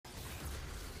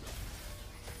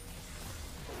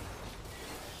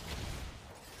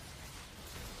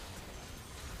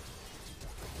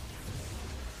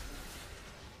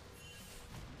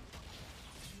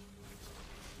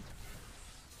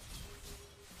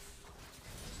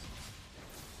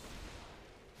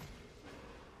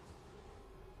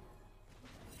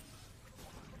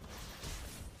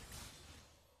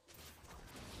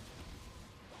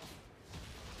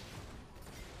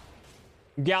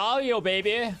Galio,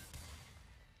 baby.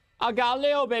 A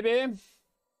Galio, baby.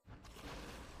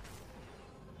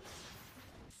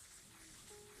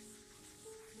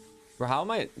 Bro, how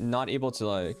am I not able to,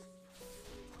 like,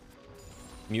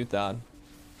 mute that?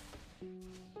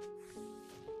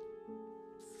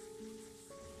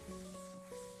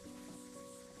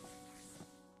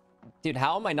 Dude,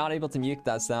 how am I not able to mute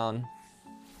that sound?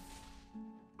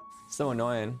 So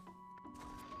annoying.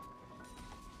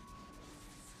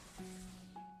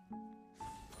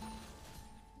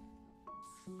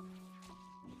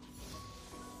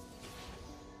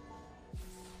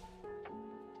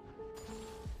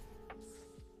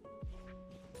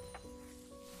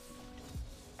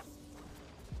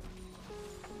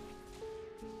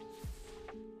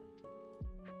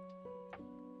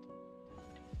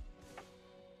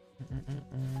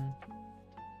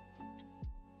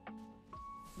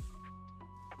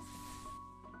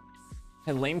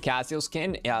 Hey, lame Cassio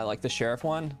skin? Yeah, like the sheriff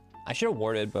one. I should have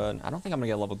warded, but I don't think I'm gonna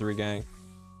get level 3 gang.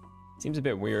 Seems a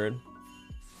bit weird.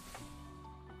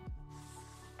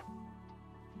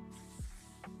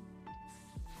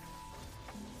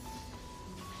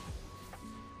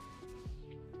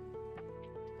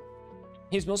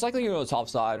 He's most likely gonna go top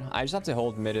side. I just have to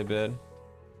hold mid a bit.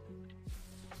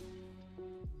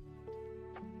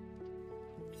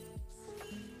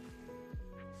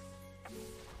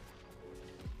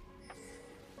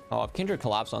 Oh, if Kindred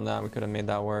collapsed on that, we could have made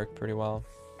that work pretty well.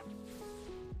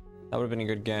 That would have been a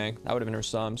good gang. That would have been her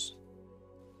sums.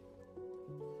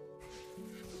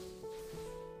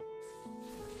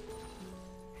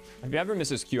 If you ever miss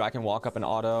his Q, I can walk up and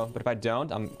auto. But if I don't,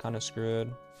 I'm kind of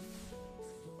screwed.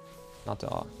 Not to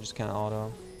auto. Just can't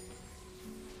auto.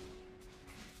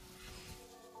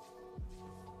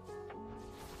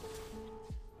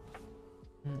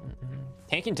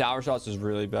 Tanking tower shots is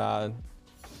really bad.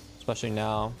 Especially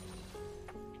now.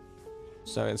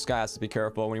 So this guy has to be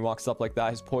careful when he walks up like that.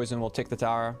 His poison will take the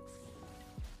tower.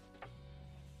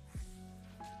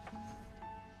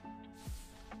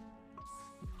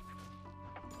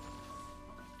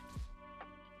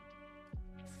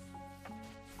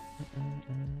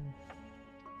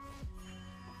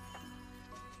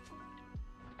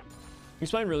 He's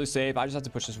playing really safe. I just have to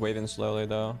push this wave in slowly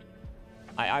though.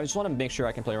 I just want to make sure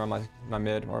I can play around my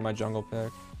mid or my jungle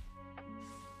pick.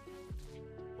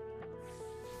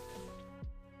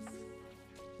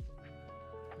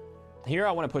 Here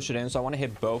I want to push it in, so I want to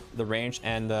hit both the range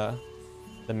and the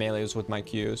melees with my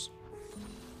Qs.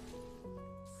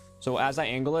 So as I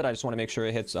angle it, I just want to make sure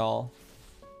it hits all.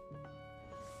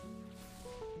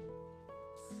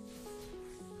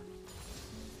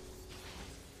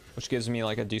 Which gives me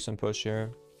like a decent push here.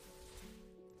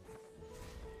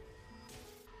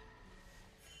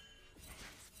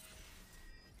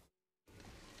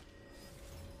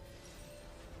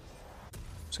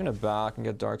 Just gonna back and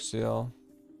get Dark Seal.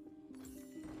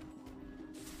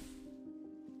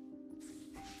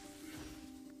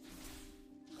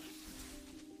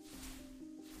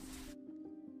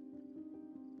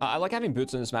 I like having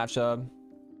boots in this matchup.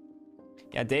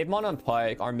 Yeah, Dave Mon on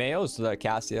Pike. Armeo's the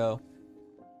Cassio.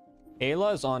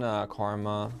 Ayla's on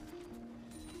Karma.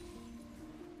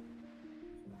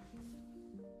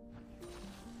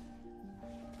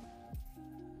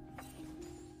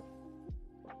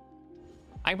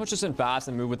 I can push this in fast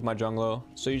and move with my jungler.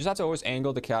 So you just have to always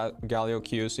angle the Galio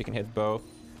Q so you can hit both.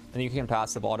 And then you can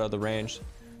passive auto the range.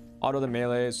 Auto the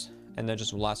melees. And then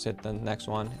just last hit the next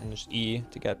one. And just E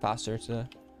to get faster to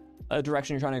a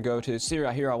direction you're trying to go to. See,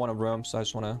 right here I want to roam, so I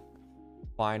just want to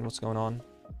find what's going on.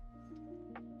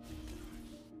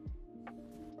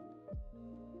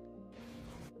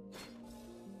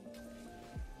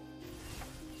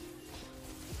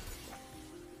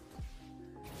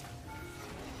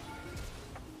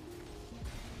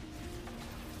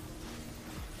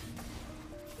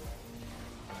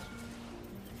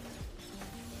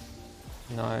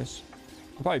 Nice.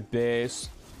 I'll probably base.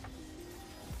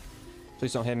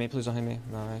 Please don't hit me. Please don't hit me.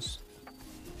 Nice.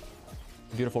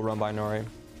 Beautiful run by Inori.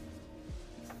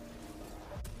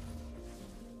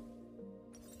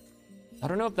 I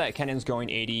don't know if that cannon's going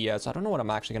 80 yet, so I don't know what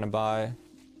I'm actually going to buy.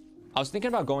 I was thinking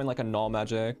about going like a null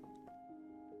magic.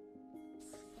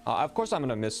 Of course I'm going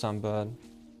to miss some, but...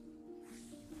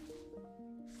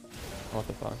 What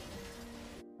the fuck?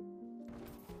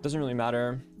 Doesn't really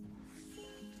matter.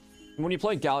 When you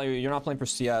play Galio, you're not playing for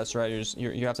CS, right?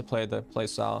 You have to play the play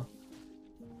style.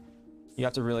 You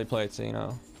have to really play to, you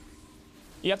know...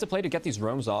 You have to play to get these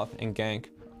roams off and gank.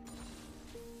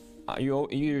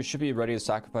 You should be ready to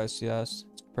sacrifice CS.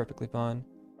 It's perfectly fine.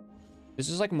 This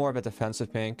is like more of a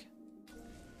defensive pink.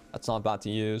 That's not bad to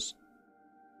use.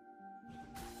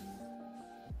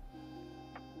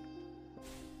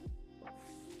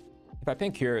 If I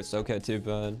pink here, it's okay too,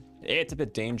 but it's a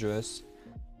bit dangerous.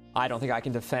 I don't think I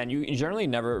can defend. You generally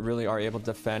never really are able to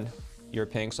defend your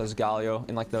pinks as Galio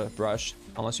in like the brush,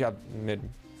 unless you have mid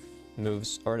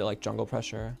moves or like jungle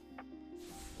pressure.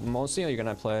 Mostly you're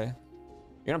gonna play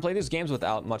these games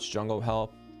without much jungle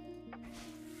help.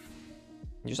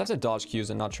 You just have to dodge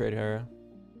Qs and not trade her.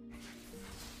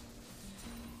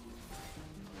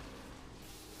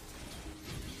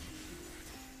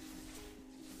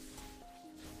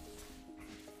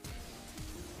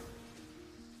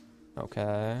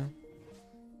 Okay.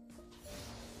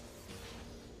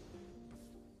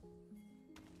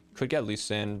 Could get Lee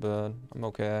Sin, but I'm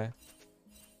okay.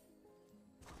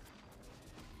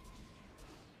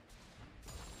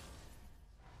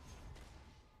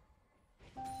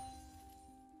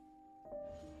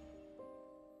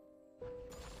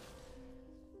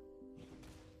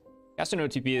 Has to know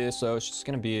TP this, so she's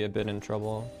gonna be a bit in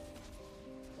trouble.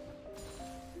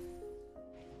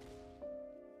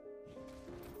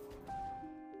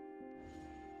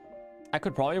 I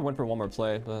could probably win for one more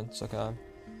play, but it's okay.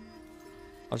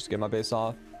 I'll just get my base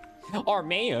off.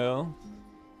 Armeo.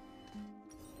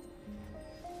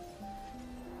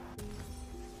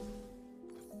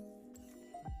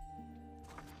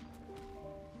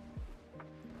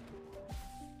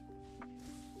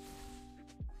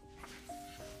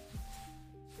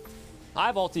 I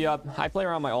have ulti up. I play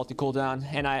around my ulti cooldown,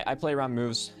 and I play around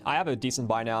moves. I have a decent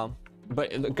buy now.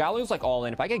 But Galio's like all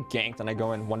in. If I get ganked and I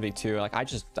go in 1v2, like I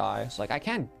just die. So like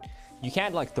you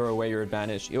can't like throw away your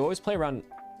advantage. You always play around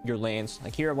your lanes.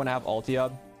 Like here when I have ulti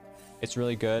up, it's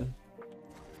really good.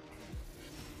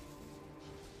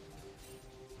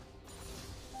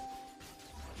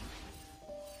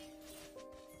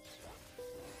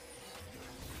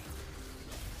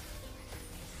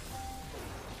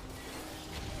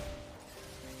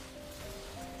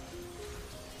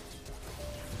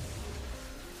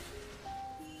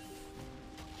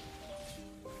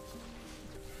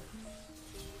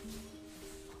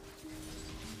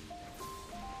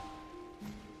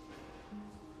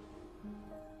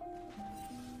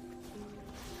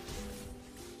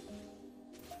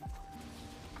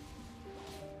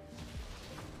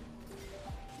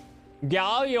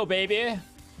 Galio, baby.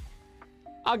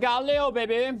 A Galio,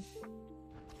 baby.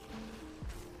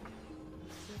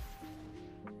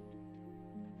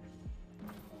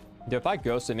 Dude, if I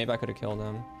ghosted, maybe I could have killed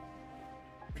him.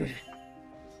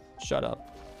 Shut up.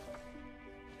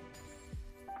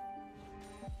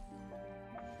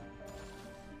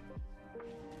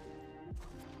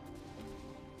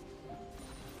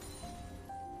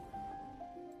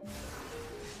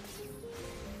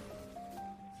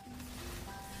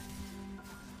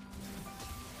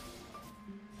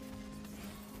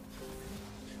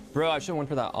 Bro, I should have went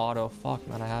for that auto. Fuck,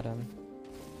 man, I had him.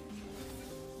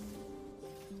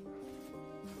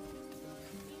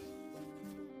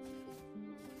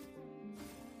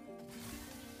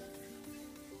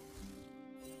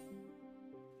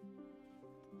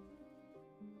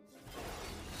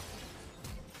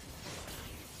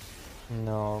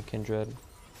 No, Kindred.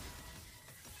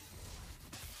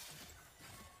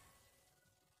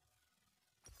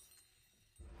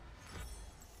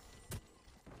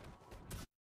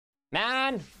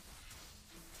 Man!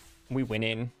 We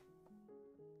winning.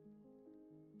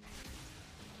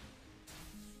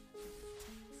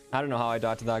 I don't know how I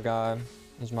died to that guy.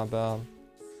 It was my bad.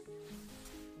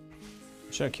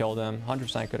 Should have killed him.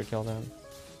 100% could have killed him.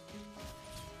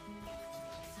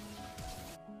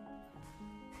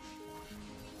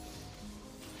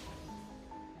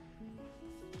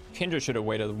 Kindred should have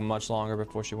waited much longer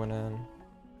before she went in.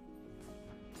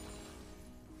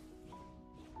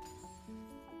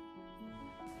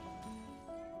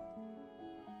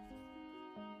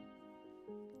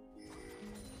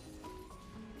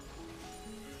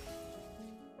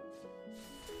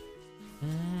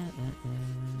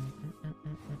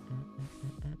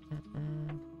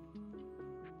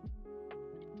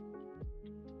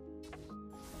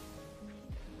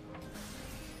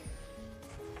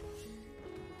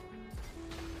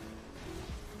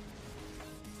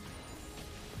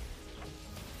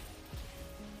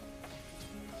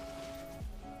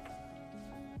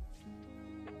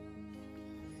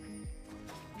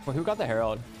 Well, who got the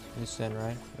Herald? You Sin,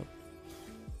 right? Yep.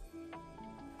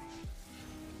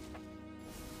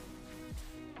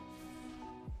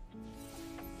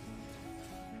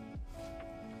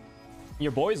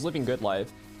 Your boy's living good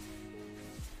life.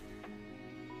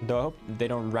 Though I hope they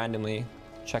don't randomly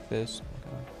check this.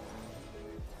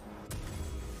 Okay.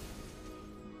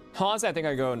 Honestly, I think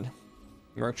I go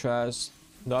Merc-Traz.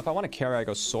 Though if I want to carry, I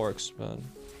go Sorks, but...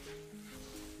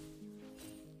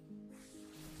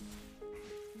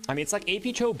 I mean, it's like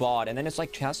AP Cho bot, and then it's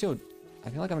like Chastio. I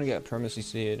feel like I'm gonna get a perma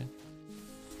CC'd. They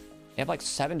have like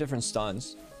 7 different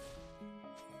stuns.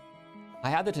 I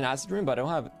have the tenacity rune, but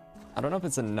I don't know if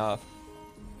it's enough.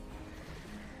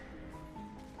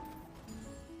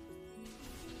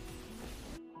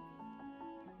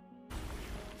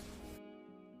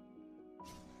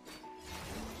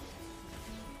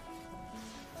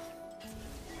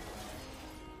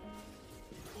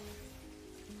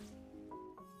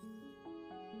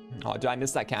 Oh, dude, I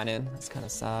missed that cannon. That's kind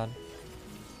of sad.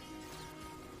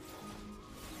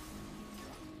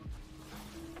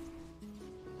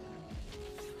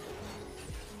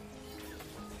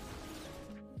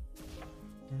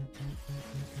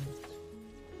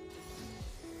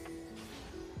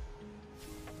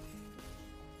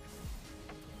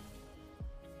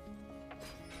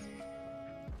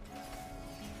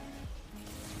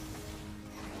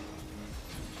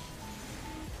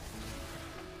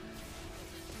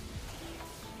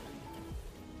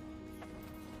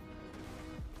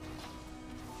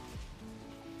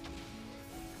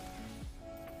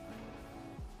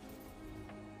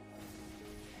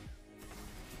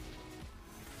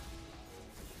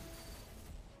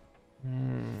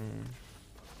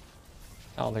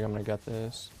 I don't think I'm gonna get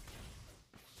this.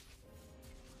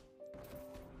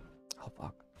 Oh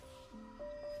fuck.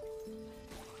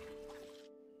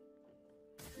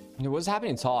 Dude, what's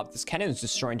happening top? This cannon is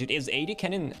destroying. Dude, is 80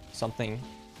 cannon something?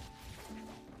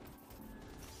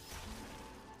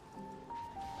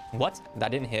 What?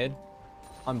 That didn't hit?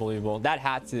 Unbelievable. That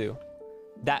had to.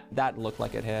 That looked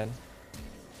like it hit.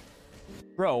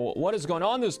 Bro, what is going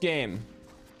on in this game?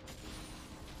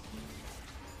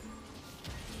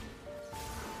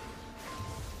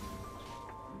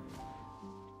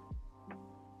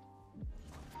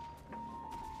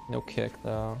 No kick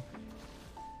though.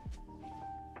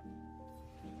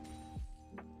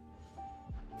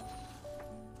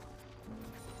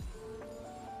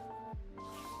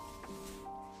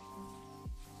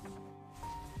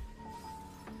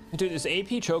 Dude, is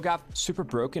AP choke gap super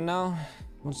broken now?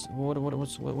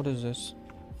 What is this?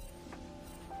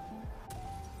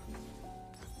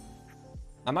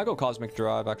 I might go Cosmic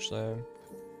Drive actually.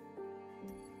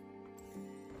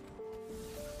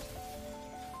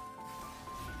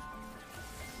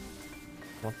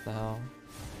 What the hell?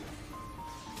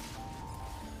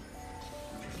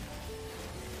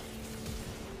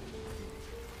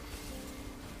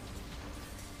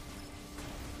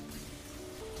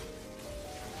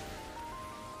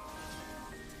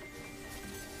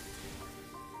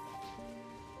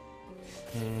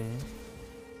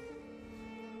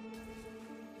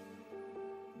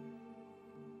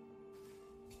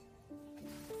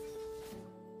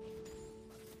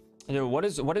 Dude,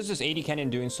 what is this 80 cannon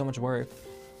doing so much work?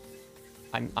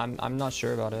 I'm not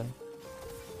sure about it.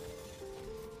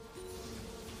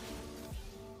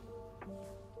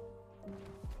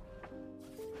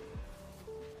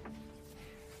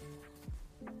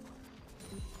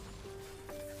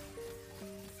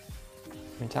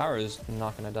 I mean, tower is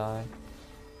not gonna die.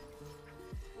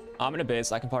 I'm gonna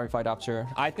base. I can probably fight after.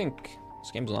 I think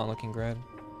this game's not looking great.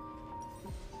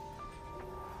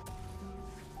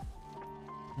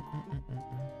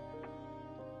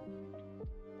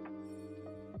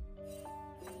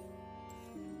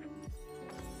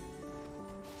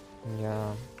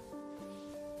 Yeah.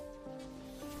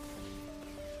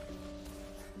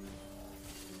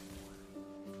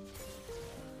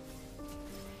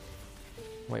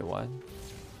 Wait, what?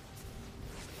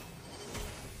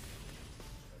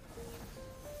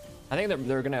 I think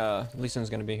they're gonna. Lee Sin's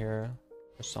gonna be here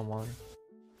or someone.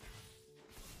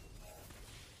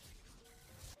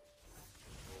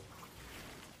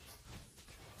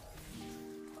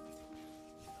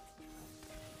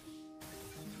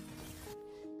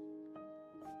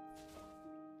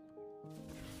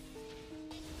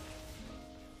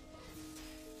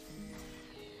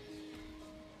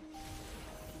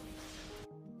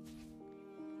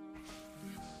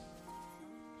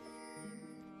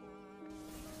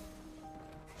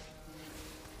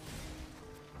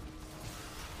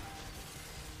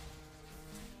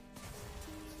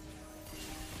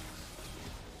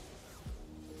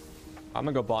 I'm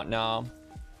gonna go bot now.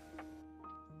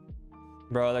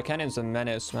 Bro, the cannon's a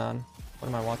menace, man. What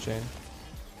am I watching?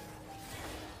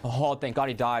 Oh, thank God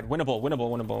he died. Winnable,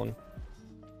 winnable, winnable.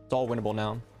 It's all winnable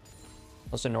now.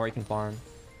 Unless Inori can farm.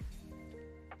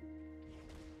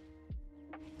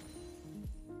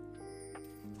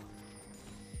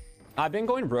 I've been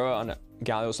going bro on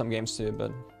Galio some games too,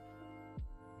 but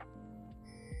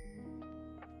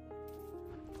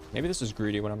maybe this is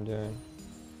greedy what I'm doing.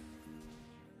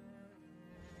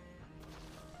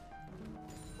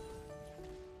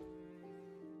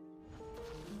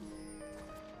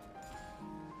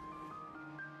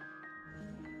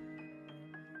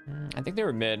 I think they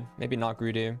were mid. Maybe not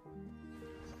greedy.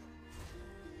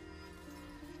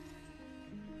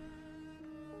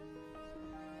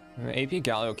 AP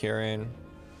Galio carrying.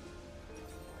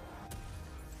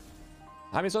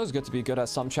 I mean, it's always good to be good at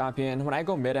some champion. When I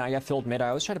go mid and I get filled mid, I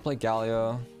always try to play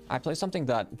Galio. I play something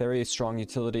that very strong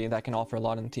utility that can offer a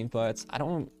lot in team fights. I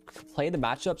don't play the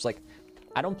matchups, like,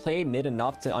 I don't play mid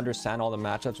enough to understand all the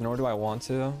matchups, nor do I want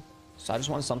to. So I just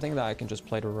want something that I can just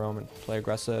play to roam and play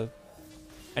aggressive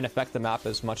and affect the map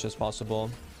as much as possible,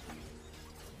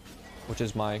 which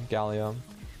is my Galio.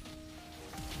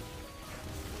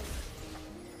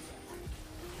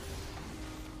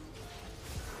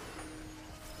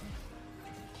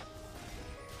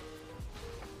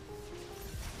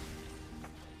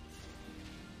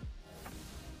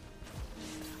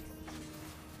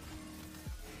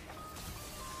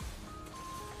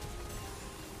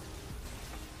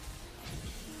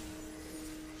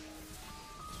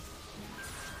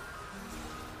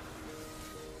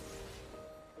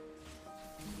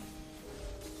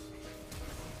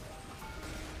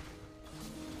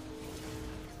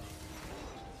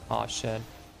 Oh shit.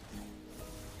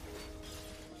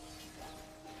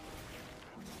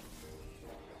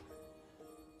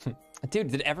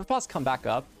 Dude, did Everfrost come back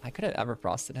up? I could have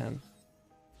Everfrosted him.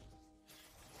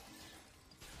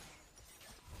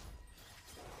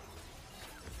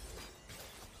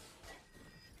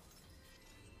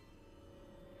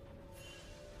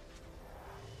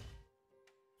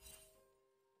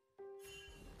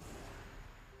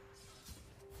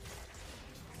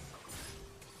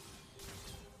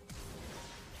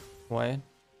 Wait.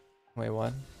 Wait,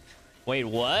 what? Wait,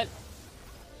 what?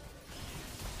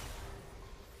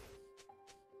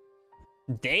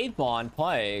 Dave Bond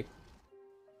Pike.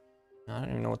 I don't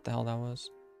even know what the hell that was.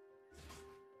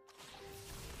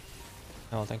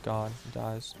 Oh, thank God. He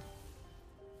dies.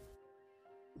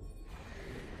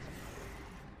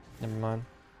 Never mind.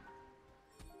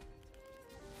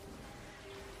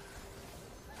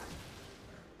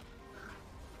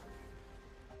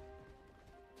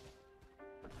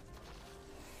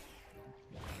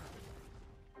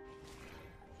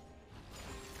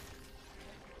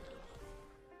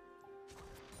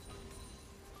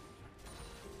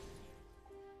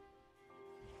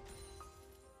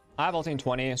 I have ulti in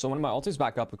 20, so when my ulti's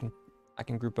back up, I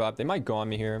can group up. They might go on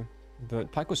me here,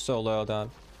 but Pike was so low that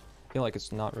I feel like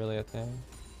it's not really a thing.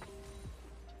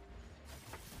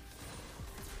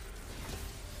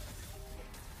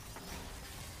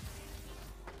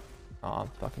 Oh, I'm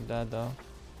fucking dead though.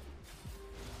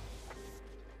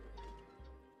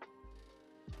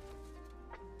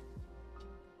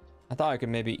 I thought I could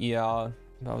maybe E out,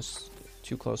 but I was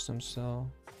too close to him still.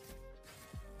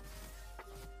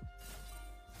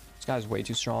 This guy's way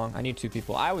too strong. I need two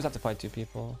people. I always have to fight two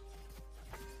people.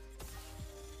 I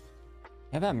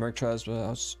have had Merc Trez, but I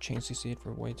was chain CC'd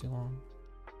for way too long.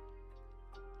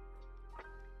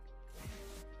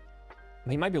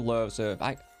 He might be low, so if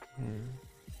I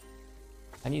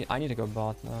I need to go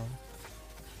bot though.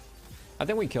 I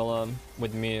think we kill him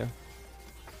with me.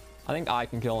 I think I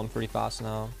can kill him pretty fast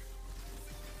now.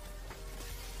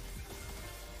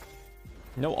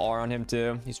 No R on him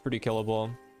too. He's pretty killable.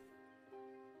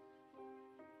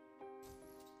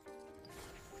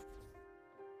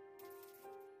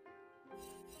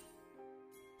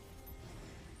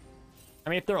 I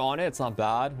mean, if they're on it, it's not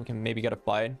bad. We can maybe get a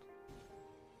fight.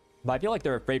 But I feel like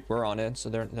they're afraid we're on it, so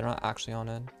they're not actually on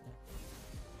it.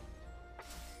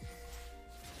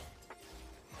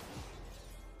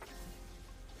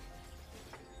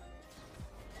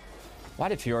 Why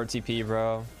did Fjord TP,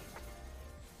 bro?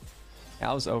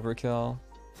 That was overkill.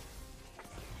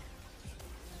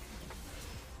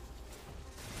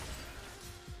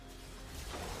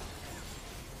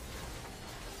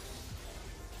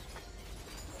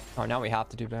 Oh, now we have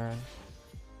to do Baron.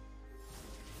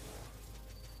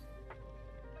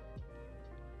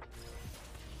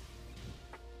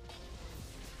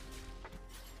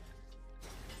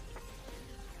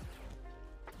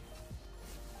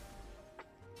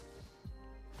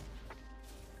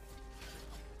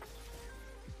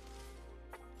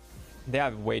 They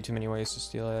have way too many ways to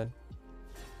steal it.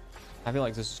 I feel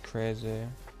like this is crazy.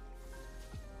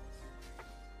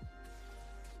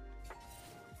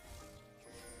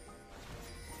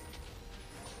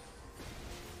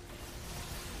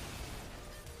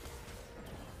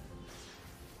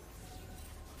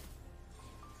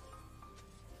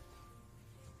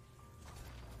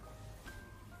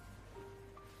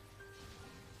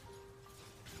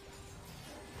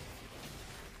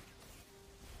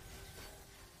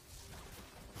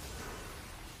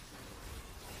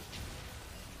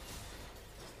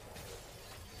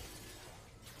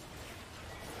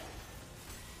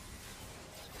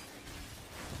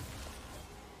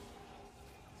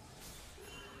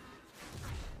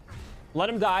 Let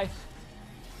him die.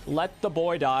 Let the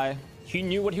boy die. He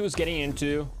knew what he was getting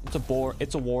into. It's a war.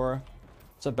 It's a war.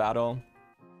 It's a battle.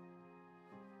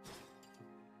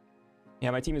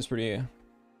 Yeah, my team is pretty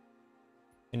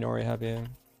Inori heavy.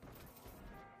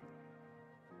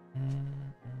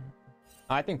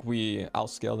 I think we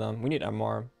outscale them. We need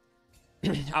MR.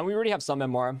 And we already have some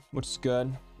MR, which is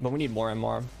good, but we need more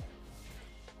MR.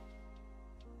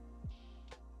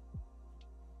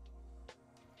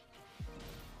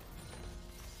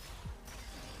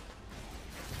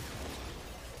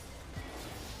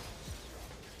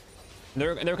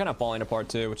 They're kind of falling apart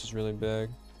too, which is really big.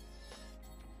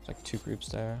 It's like 2 groups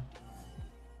there.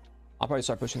 I'll probably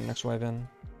start pushing the next wave in.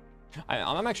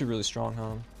 I'm actually really strong,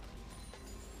 huh?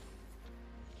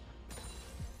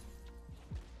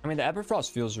 I mean, the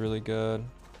Everfrost feels really good.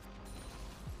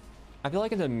 I feel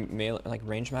like in the melee, like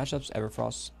range matchups,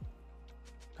 Everfrost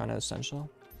kind of essential.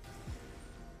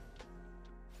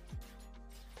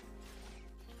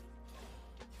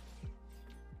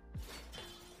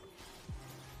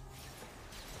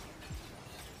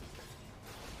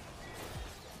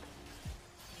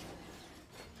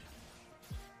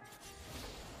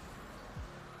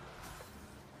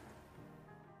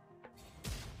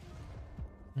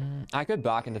 I could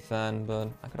back and defend, but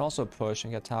I could also push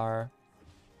and get tower.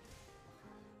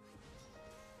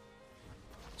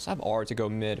 Just have R to go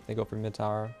mid if they go for mid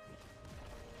tower.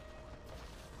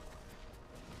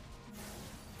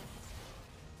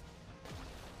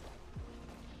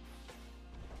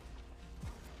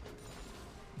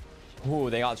 Ooh,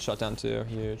 they got shut down too.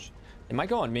 Huge. It might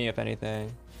go on me if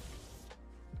anything.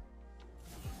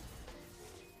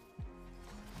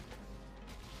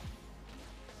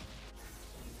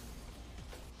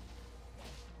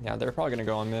 Yeah, they're probably gonna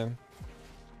go on me.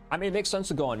 I mean, it makes sense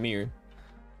to go on me.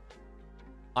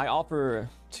 I offer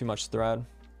too much thread.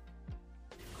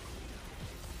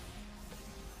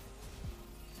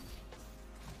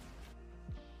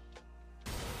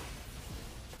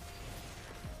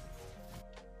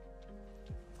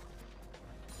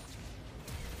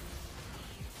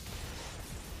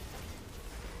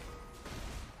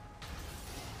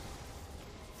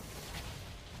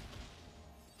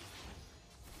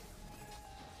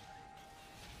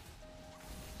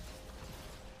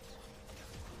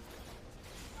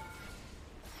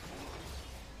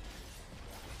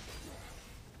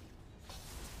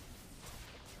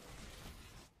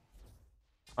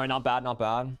 Alright, not bad, not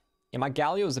bad. Yeah, my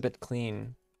Galio is a bit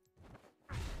clean.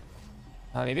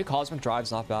 Maybe Cosmic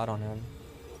Drive's not bad on him.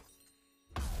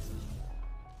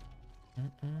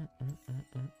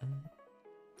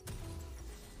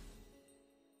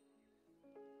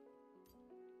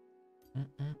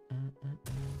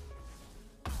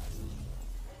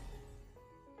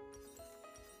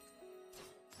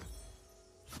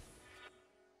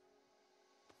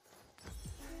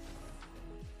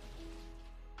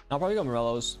 I'll probably go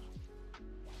Morello's.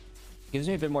 Gives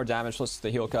me a bit more damage plus the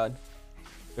heal cut.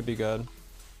 Could be good.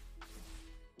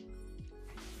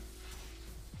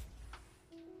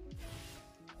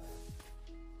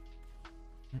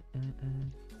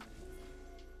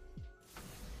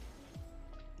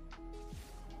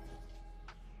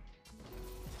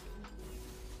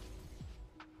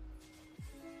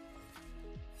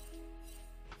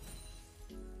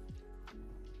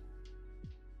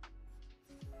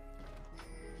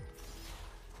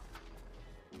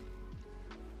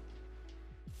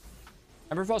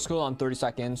 Everfrost's cool on 30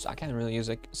 seconds. I can't really use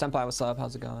it. Senpai, what's up?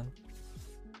 How's it going?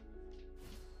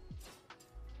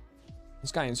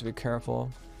 This guy needs to be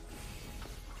careful.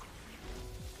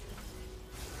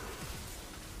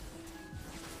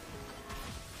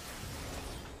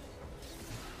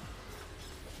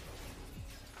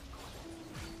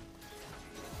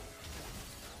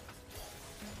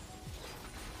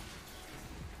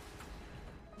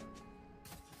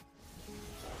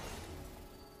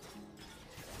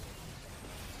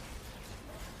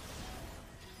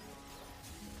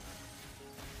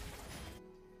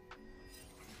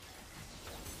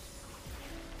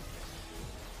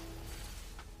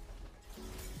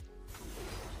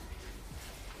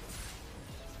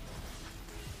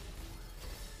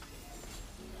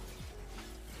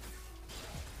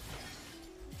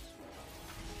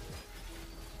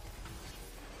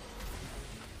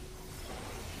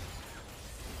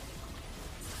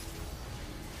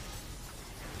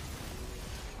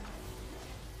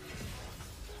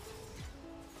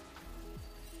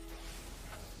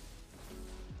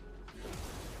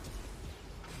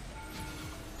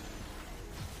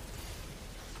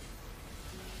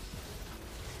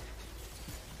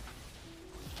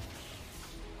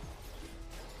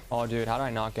 Oh, dude, how did I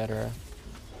not get her?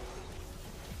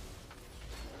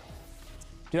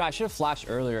 Dude, I should have flashed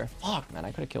earlier. Fuck, man.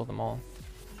 I could have killed them all.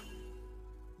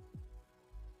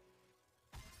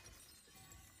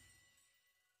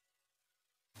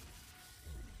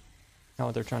 Know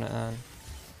what they're trying to end.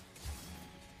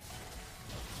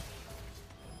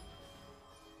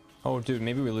 Oh, dude,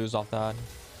 maybe we lose off that.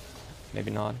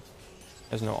 Maybe not.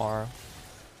 There's no R.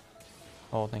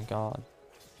 Oh, thank God.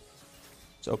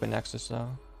 It's open Nexus, though.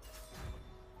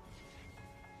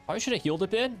 Probably should have healed a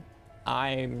bit.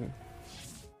 I'm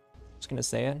just gonna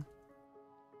say it.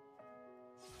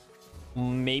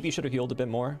 Maybe should have healed a bit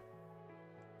more.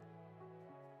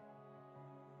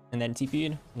 And then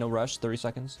TP'd. No rush, 30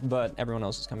 seconds. But everyone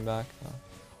else is coming back. So.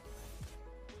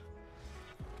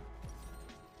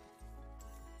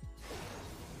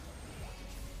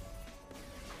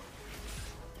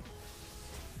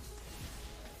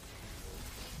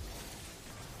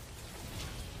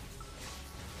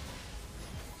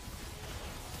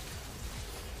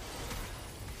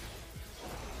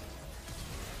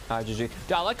 GG. Dude,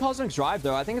 I like Cosmic Drive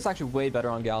though. I think it's actually way better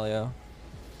on Galio.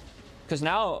 Because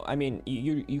now, I mean,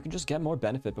 you can just get more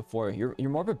benefit before. You're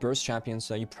more of a burst champion,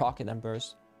 so you proc and then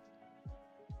burst.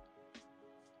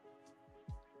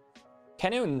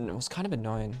 Cannon was kind of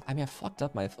annoying. I mean, I fucked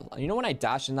up my... You know when I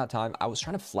dashed in that time, I was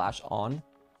trying to flash on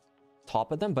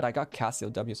top of them, but I got Cassio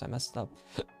W, so I messed up.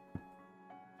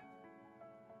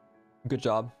 Good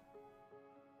job.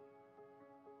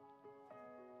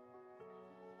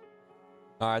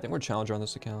 Alright, I think we're challenger on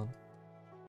this account.